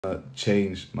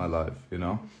changed my life, you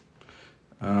know.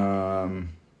 Um,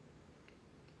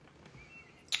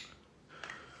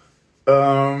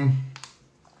 um,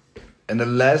 in the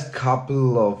last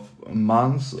couple of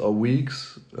months or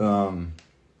weeks, you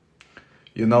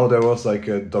know, there was like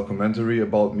a documentary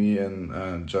about me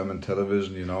in German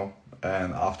television, you know,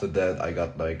 and after that I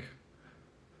got like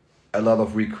a lot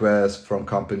of requests from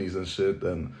companies and shit,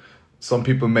 and some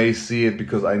people may see it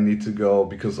because I need to go,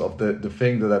 because of the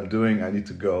thing that I'm doing, I need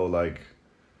to go like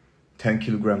 10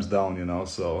 kilograms down, you know,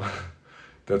 so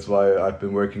that's why I've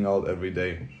been working out every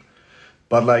day.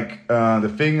 But like,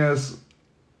 the thing is,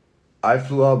 I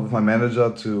flew out with my manager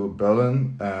to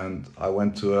Berlin and I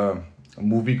went to a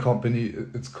movie company.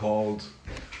 It's called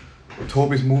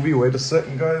Toby's Movie. Wait a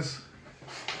second, guys.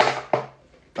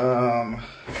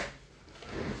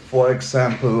 For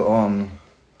example, on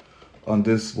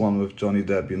this one with Johnny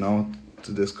Depp, you know,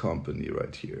 to this company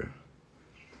right here.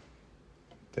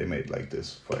 They made like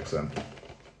this, for example.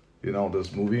 You know,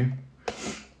 this movie.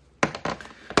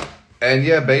 And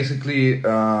yeah, basically,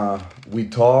 we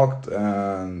talked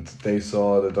and they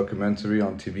saw the documentary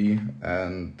on TV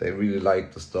and they really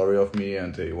liked the story of me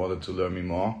and they wanted to learn me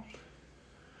more.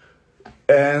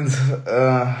 And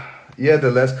yeah,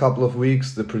 the last couple of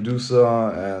weeks, the producer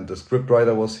and the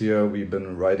scriptwriter was here. We've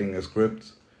been writing a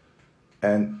script.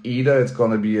 And either it's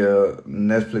gonna be a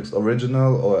Netflix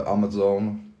original or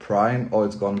Amazon Prime, or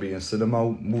it's gonna be a cinema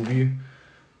movie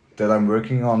that I'm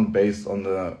working on based on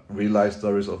the real life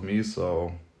stories of me.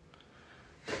 So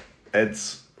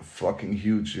it's fucking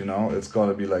huge, you know. It's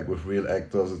gonna be like with real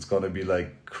actors. It's gonna be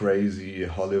like crazy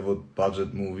Hollywood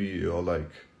budget movie or like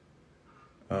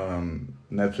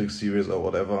Netflix series or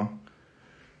whatever.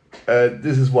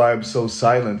 This is why I'm so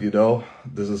silent, you know.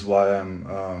 This is why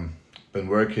I'm been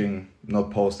working,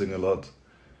 not posting a lot.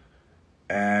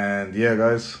 And yeah,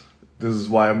 guys, this is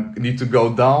why I need to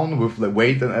go down with the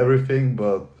weight and everything.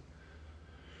 But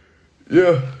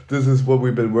yeah, this is what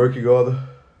we've been working on.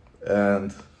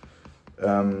 And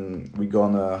we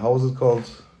gonna, how is it called?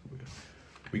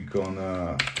 We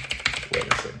gonna,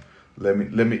 wait a second.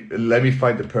 Let me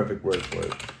find the perfect word for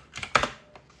it.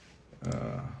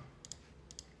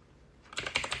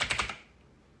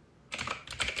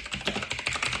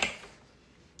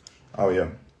 Oh yeah.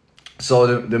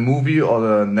 So the movie or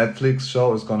the Netflix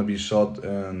show is gonna be shot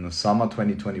in summer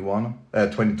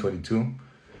 2022.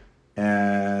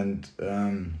 And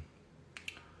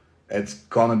it's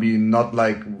gonna be not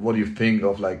like what you think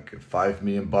of, like 5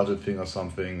 million budget thing or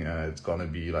something. It's gonna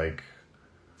be like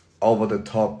over the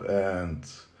top and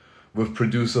with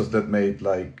producers that made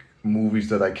like movies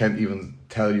that I can't even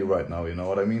tell you right now, you know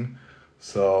what I mean?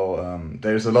 So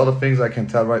there's a lot of things I can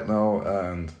tell right now,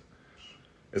 and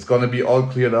it's gonna be all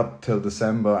cleared up till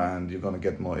December and you're gonna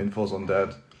get more infos on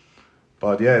that.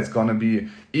 But yeah, it's gonna be,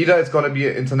 either it's gonna be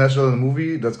an international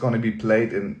movie that's gonna be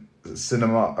played in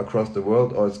cinema across the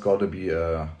world, or it's gonna be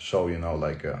a show, you know,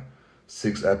 like a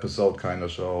 6-episode kind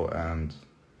of show. And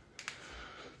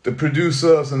the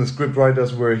producers and the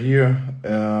scriptwriters were here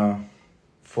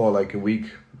for like a week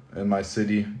in my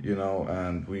city, you know,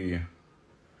 and we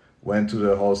went to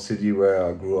the whole city where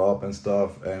I grew up and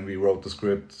stuff, and we wrote the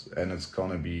script, and it's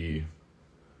gonna be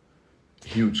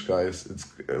huge, guys. It's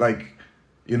like,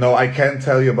 you know, I can't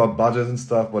tell you about budget and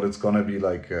stuff, but it's gonna be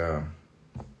like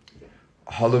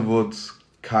Hollywood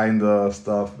kinda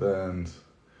stuff, and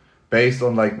based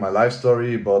on like my life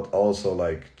story, but also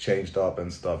like changed up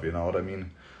and stuff, you know what I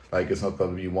mean? Like, it's not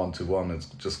gonna be 1-to-1, it's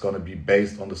just gonna be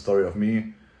based on the story of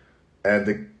me.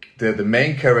 And the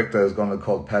main character is gonna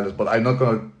call Palace, but I'm not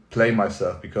gonna play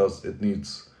myself because it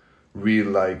needs real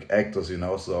like actors, you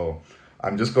know. So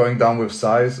I'm just going down with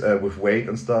size, with weight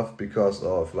and stuff, because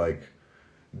of like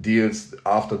deals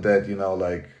after that, you know,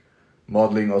 like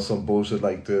modeling or some bullshit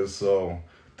like this. So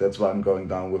that's why I'm going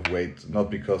down with weight, not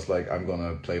because like I'm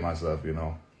gonna play myself, you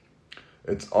know.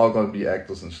 It's all gonna be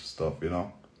actors and stuff, you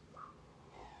know.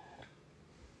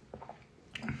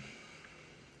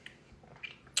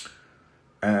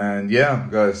 And yeah,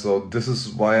 guys, so this is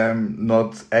why I'm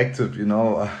not active, you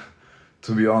know.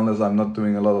 To be honest, I'm not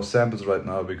doing a lot of samples right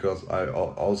now because I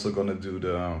also gonna do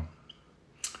the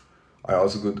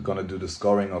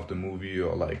scoring of the movie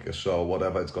or like a show,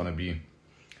 whatever it's gonna be.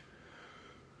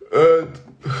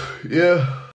 Yeah.